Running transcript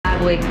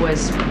lab leak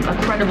was a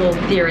credible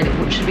theory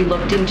that should be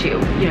looked into.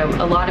 You know,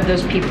 a lot of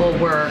those people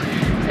were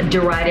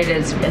derided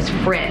as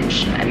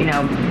fringe, you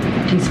know,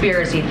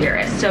 conspiracy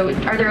theorists. So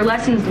are there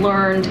lessons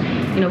learned,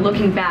 you know,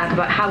 looking back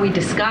about how we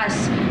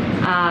discuss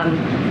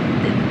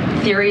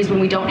theories when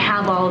we don't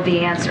have all of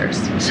the answers?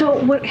 So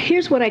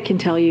here's what I can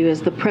tell you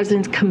is the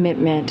president's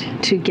commitment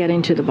to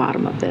getting to the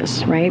bottom of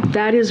this, right?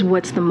 That is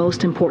what's the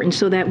most important,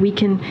 so that we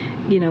can,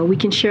 you know, we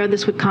can share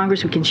this with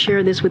Congress, we can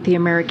share this with the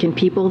American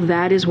people.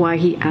 That is why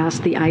he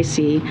asked the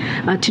IC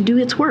to do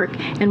its work.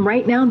 And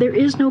right now, there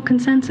is no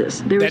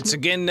consensus. That's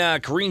again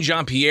Karine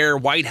Jean-Pierre,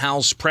 White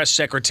House press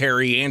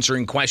secretary,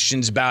 answering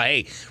questions about,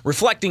 hey,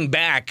 reflecting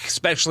back,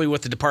 especially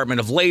with the Department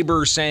of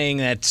Labor saying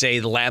that, say,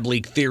 the lab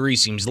leak theory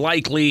seems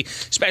likely,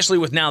 especially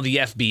with now the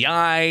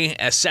FBI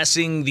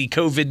assessing the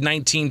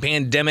COVID-19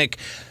 pandemic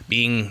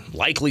being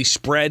likely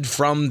spread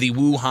from the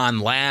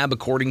Wuhan lab,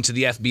 according to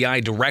the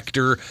FBI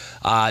director,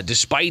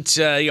 despite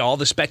all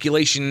the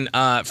speculation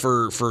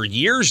for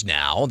years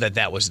now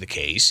that was the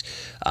case.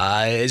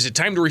 Is it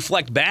time to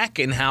reflect back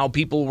and how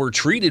people were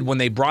treated when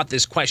they brought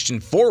this question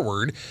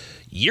forward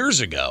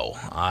years ago,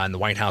 and the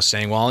White House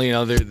saying, well, you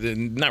know, they're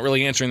not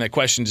really answering that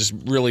question, just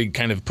really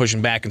kind of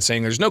pushing back and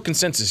saying there's no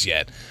consensus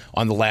yet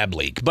on the lab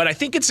leak. But I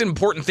think it's an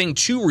important thing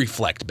to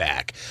reflect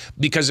back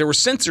because there was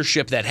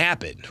censorship that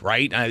happened,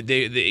 right?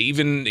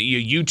 Even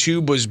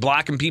YouTube was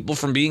blocking people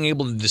from being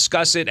able to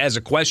discuss it as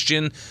a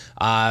question.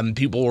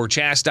 People were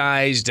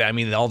chastised. I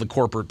mean, all the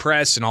corporate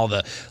press and all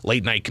the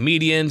late night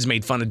comedians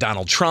made fun of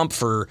Donald Trump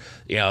for,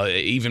 you know,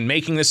 even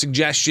making the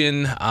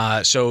suggestion.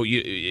 So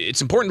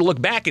it's important to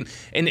look back and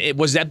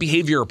was that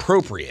behavior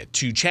appropriate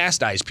to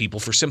chastise people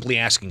for simply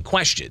asking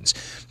questions?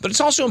 But it's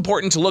also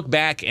important to look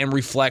back and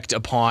reflect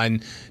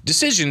upon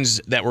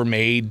decisions that were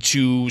made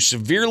to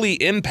severely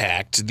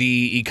impact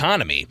the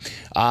economy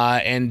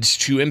and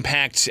to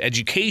impact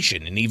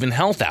education and even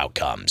health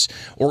outcomes,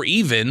 or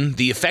even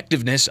the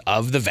effectiveness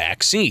of the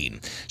vaccine.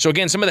 So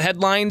again, some of the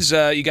headlines,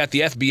 you got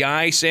the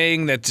FBI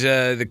saying that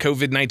the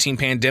COVID-19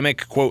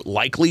 pandemic, quote,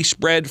 likely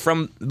spread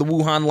from the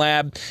Wuhan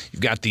lab.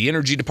 You've got the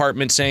Energy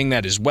Department saying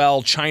that as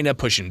well. China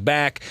pushing back.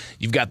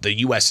 You've got the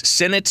U.S.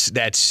 Senate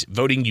that's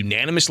voting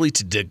unanimously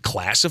to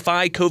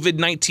declassify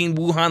COVID-19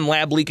 Wuhan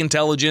lab leak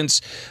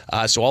intelligence.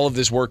 So all of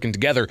this working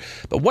together.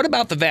 But what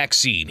about the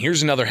vaccine?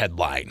 Here's another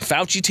headline.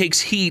 Fauci takes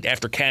heat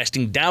after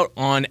casting doubt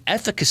on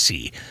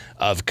efficacy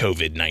of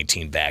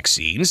COVID-19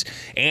 vaccines.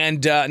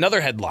 And another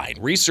headline,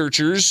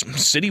 researchers,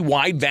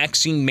 citywide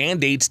vaccine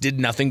mandates did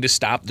nothing to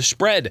stop the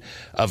spread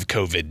of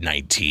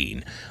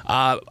COVID-19.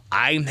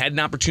 I had an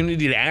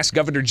opportunity to ask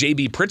Governor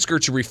J.B. Pritzker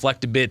to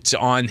reflect a bit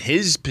on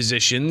his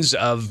positions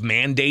of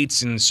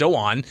mandates and so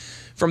on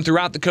from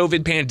throughout the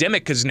COVID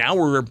pandemic, because now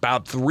we're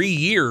about 3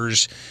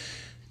 years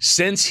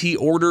since he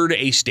ordered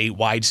a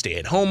statewide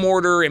stay-at-home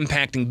order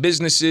impacting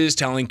businesses,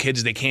 telling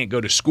kids they can't go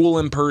to school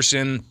in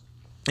person.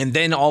 And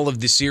then all of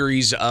the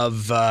series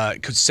of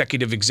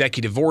consecutive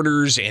executive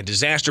orders and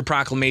disaster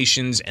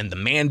proclamations and the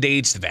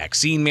mandates, the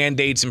vaccine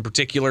mandates in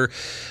particular.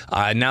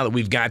 Now that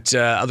we've got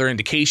other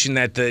indication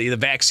that the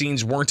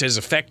vaccines weren't as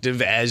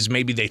effective as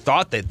maybe they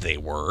thought that they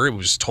were. It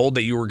was told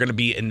that you were going to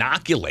be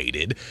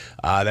inoculated.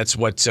 That's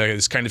what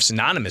is kind of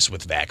synonymous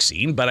with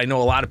vaccine. But I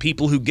know a lot of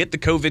people who get the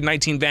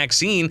COVID-19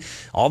 vaccine,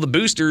 all the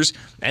boosters,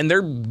 and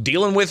they're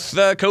dealing with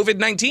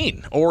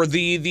COVID-19 or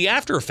the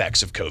after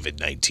effects of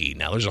COVID-19.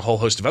 Now, there's a whole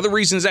host of other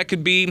reasons that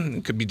could be.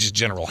 It could be just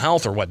general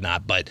health or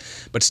whatnot, but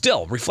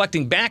still,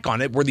 reflecting back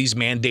on it, were these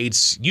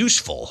mandates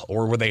useful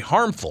or were they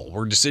harmful?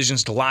 Were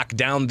decisions to lock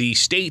down the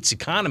state's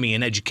economy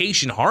and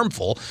education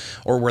harmful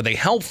or were they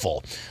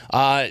helpful?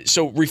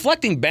 So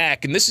reflecting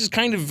back, and this is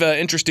kind of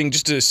interesting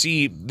just to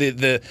see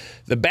the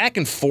back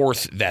and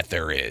forth that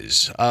there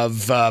is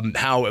of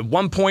how at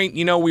one point,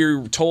 you know, we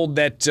were told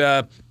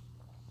that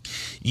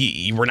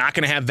you were not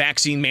going to have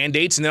vaccine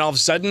mandates, and then all of a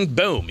sudden,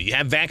 boom, you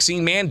have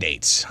vaccine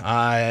mandates.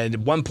 At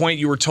one point,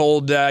 you were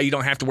told you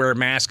don't have to wear a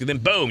mask, and then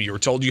boom, you were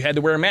told you had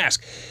to wear a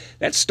mask.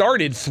 That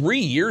started 3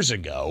 years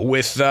ago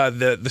with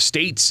the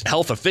state's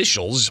health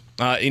officials,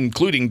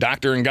 including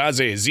Dr.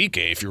 Ngozi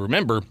Ezike, if you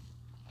remember.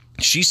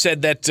 She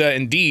said that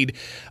indeed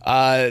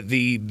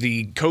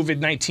the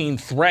COVID-19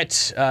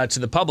 threat to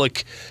the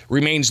public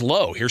remains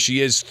low. Here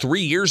she is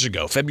 3 years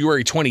ago,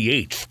 February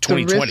 28th,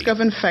 2020. The risk of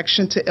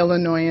infection to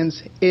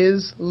Illinoisans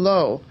is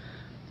low.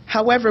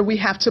 However, we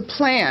have to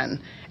plan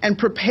and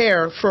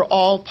prepare for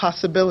all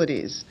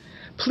possibilities.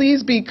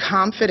 Please be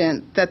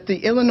confident that the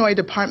Illinois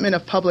Department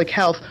of Public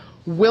Health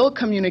will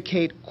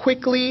communicate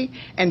quickly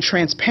and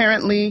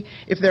transparently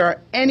if there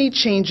are any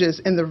changes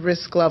in the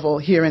risk level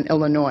here in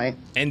Illinois.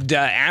 And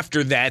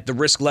after that, the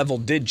risk level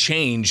did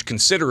change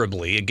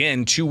considerably.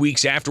 Again, 2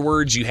 weeks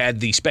afterwards, you had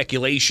the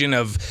speculation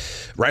of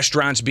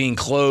restaurants being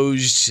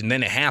closed, and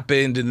then it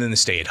happened, and then the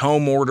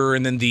stay-at-home order,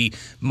 and then the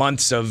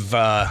months of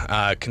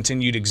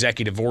continued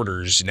executive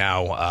orders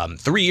now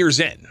 3 years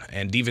in.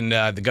 And even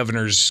the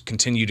governor's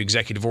continued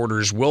executive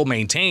orders will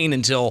maintain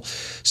until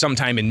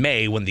sometime in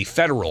May when the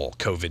federal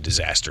COVID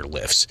disaster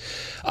lifts.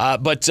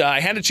 But I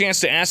had a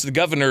chance to ask the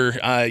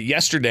governor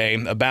yesterday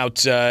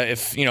about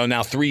if,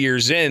 now 3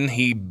 years in,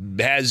 he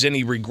has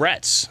any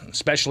regrets,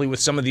 especially with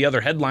some of the other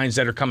headlines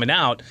that are coming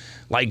out,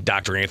 like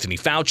Dr. Anthony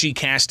Fauci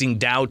casting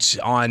doubt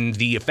on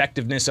the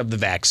effectiveness of the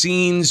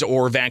vaccines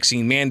or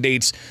vaccine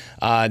mandates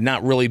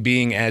not really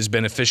being as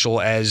beneficial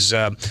as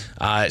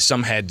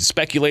some had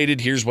speculated.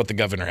 Here's what the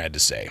governor had to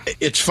say.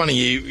 It's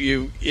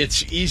funny.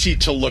 It's easy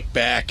to look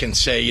back and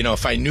say,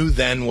 if I knew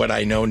then what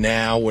I know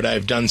now, would I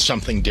have done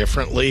something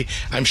differently?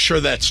 I'm sure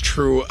that's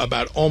true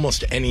about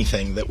almost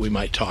anything that we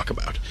might talk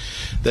about,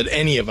 that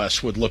any of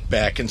us would look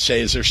back and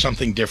say, is there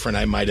something different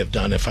I might have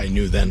done if I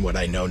knew then what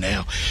I know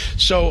now?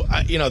 So,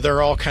 there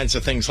are all kinds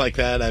of things like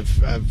that.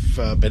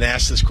 I've been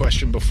asked this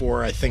question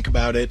before. I think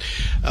about it.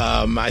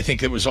 I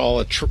think it was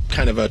all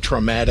kind of a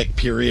traumatic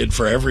period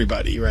for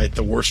everybody, right?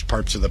 The worst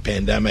parts of the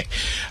pandemic.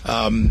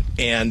 And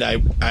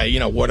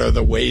what are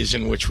the ways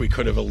in which we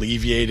could have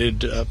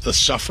alleviated the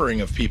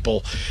suffering of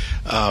people?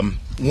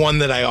 One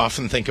that I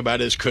often think about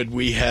is, could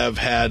we have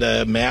had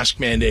a mask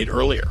mandate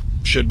earlier?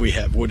 Should we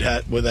have? Would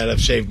that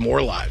have saved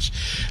more lives?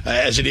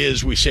 As it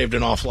is, we saved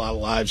an awful lot of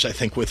lives, I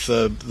think, with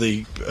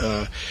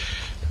the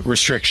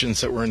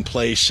restrictions that were in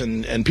place,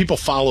 and people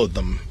followed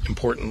them,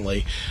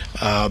 importantly.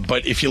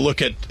 But if you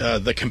look at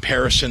the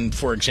comparison,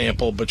 for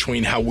example,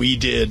 between how we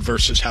did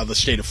versus how the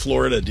state of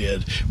Florida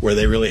did, where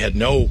they really had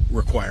no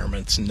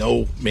requirements,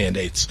 no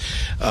mandates,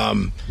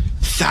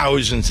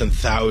 thousands and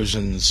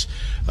thousands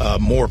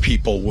more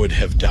people would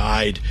have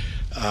died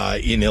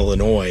in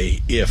Illinois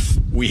if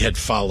we had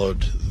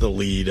followed the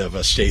lead of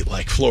a state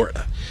like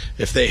Florida.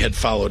 If they had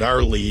followed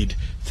our lead,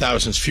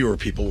 thousands fewer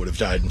people would have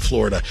died in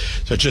Florida.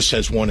 So just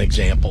as one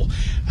example,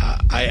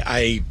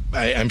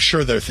 I'm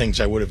sure there are things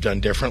I would have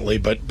done differently,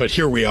 but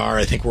here we are.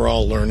 I think we're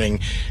all learning,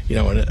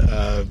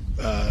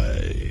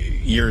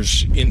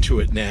 years into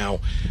it now,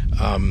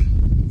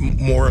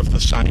 more of the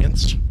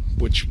science,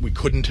 which we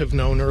couldn't have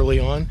known early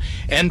on.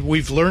 And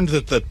we've learned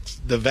that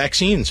the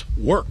vaccines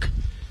work.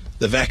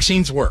 The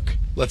vaccines work.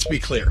 Let's be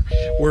clear.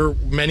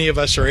 Many of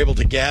us are able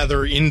to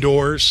gather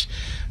indoors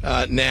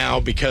now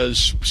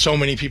because so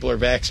many people are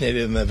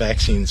vaccinated and the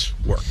vaccines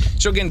work.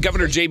 So again,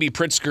 Governor J.B.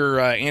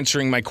 Pritzker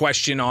answering my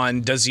question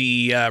on does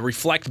he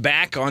reflect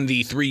back on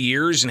the 3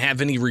 years and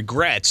have any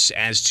regrets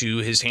as to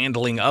his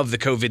handling of the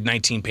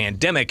COVID-19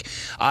 pandemic.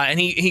 And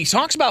he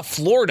talks about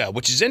Florida,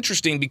 which is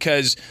interesting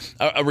because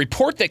a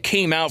report that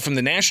came out from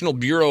the National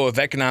Bureau of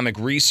Economic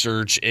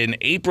Research in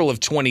April of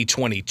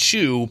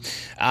 2022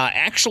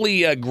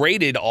 actually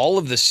graded all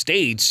of the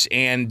states.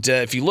 And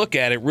if you look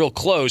at it real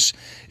close,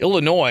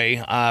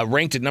 Illinois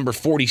ranked at number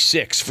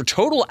 46 for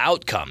total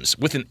outcomes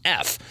with an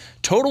F.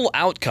 Total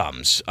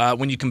outcomes,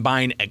 when you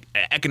combine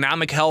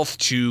economic health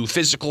to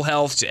physical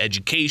health to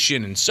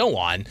education and so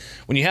on,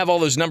 when you have all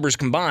those numbers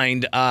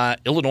combined,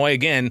 Illinois,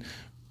 again,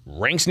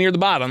 ranks near the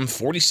bottom,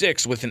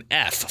 46 with an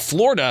F.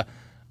 Florida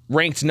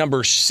ranked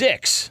number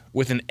 6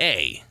 with an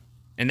A.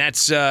 And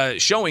that's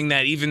showing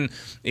that even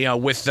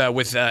with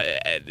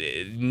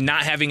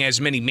not having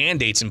as many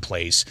mandates in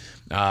place,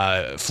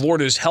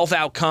 Florida's health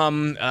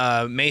outcome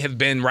may have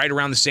been right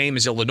around the same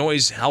as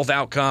Illinois' health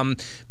outcome,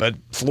 but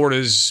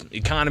Florida's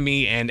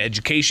economy and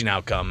education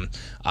outcome,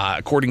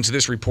 according to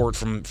this report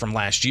from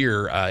last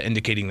year,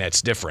 indicating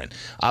that's different.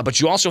 But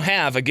you also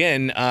have,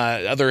 again,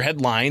 other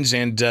headlines,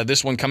 and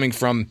this one coming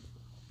from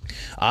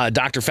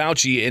Dr.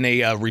 Fauci in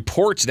a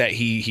report that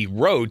he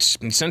wrote,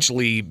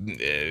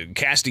 essentially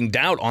casting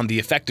doubt on the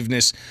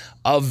effectiveness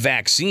of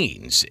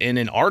vaccines. In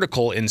an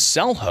article in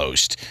Cell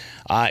Host,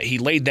 he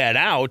laid that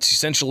out,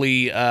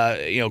 essentially,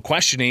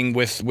 questioning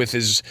with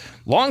as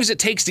long as it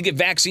takes to get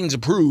vaccines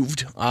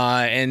approved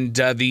and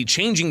the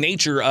changing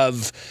nature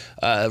of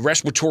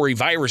respiratory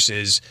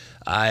viruses.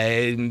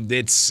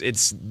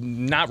 It's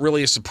not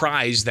really a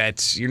surprise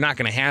that you're not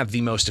going to have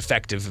the most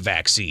effective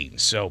vaccine.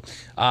 So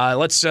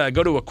let's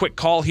go to a quick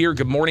call here.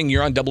 Good morning.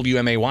 You're on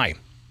WMAY.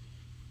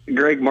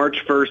 Greg,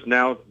 March 1st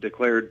now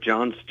declared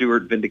Jon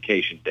Stewart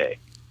Vindication Day.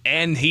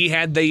 And he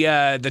had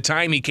the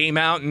time he came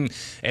out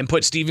and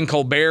put Stephen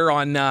Colbert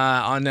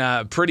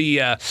on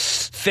pretty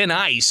thin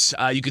ice.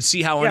 You could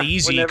see how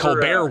uneasy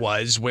Colbert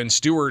was when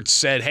Stewart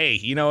said, "Hey,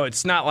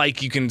 it's not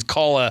like you can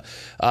call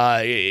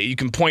you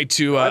can point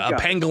to a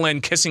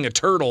pangolin kissing a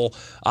turtle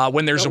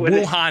when there's a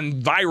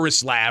Wuhan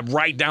virus lab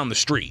right down the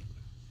street."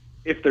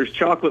 If there's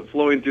chocolate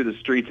flowing through the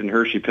streets in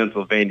Hershey,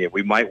 Pennsylvania,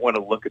 we might want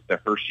to look at the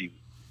Hershey,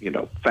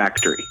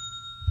 factory.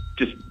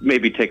 Just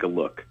maybe take a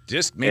look.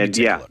 Take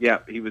a look. Yeah.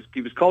 He was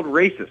called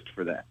racist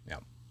for that. Yeah.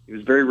 He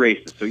was very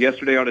racist. So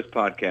yesterday on his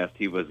podcast,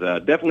 he was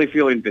definitely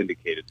feeling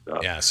vindicated.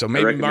 So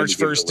maybe March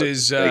 1st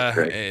is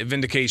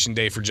Vindication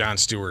Day for Jon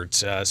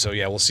Stewart.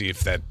 We'll see if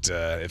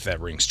that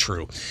rings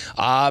true.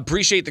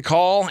 Appreciate the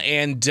call,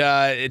 and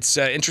it's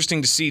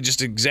interesting to see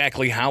just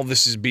exactly how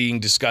this is being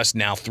discussed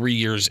now 3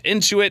 years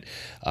into it,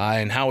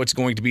 and how it's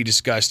going to be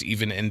discussed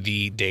even in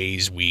the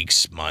days,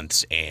 weeks,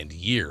 months, and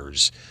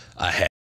years ahead.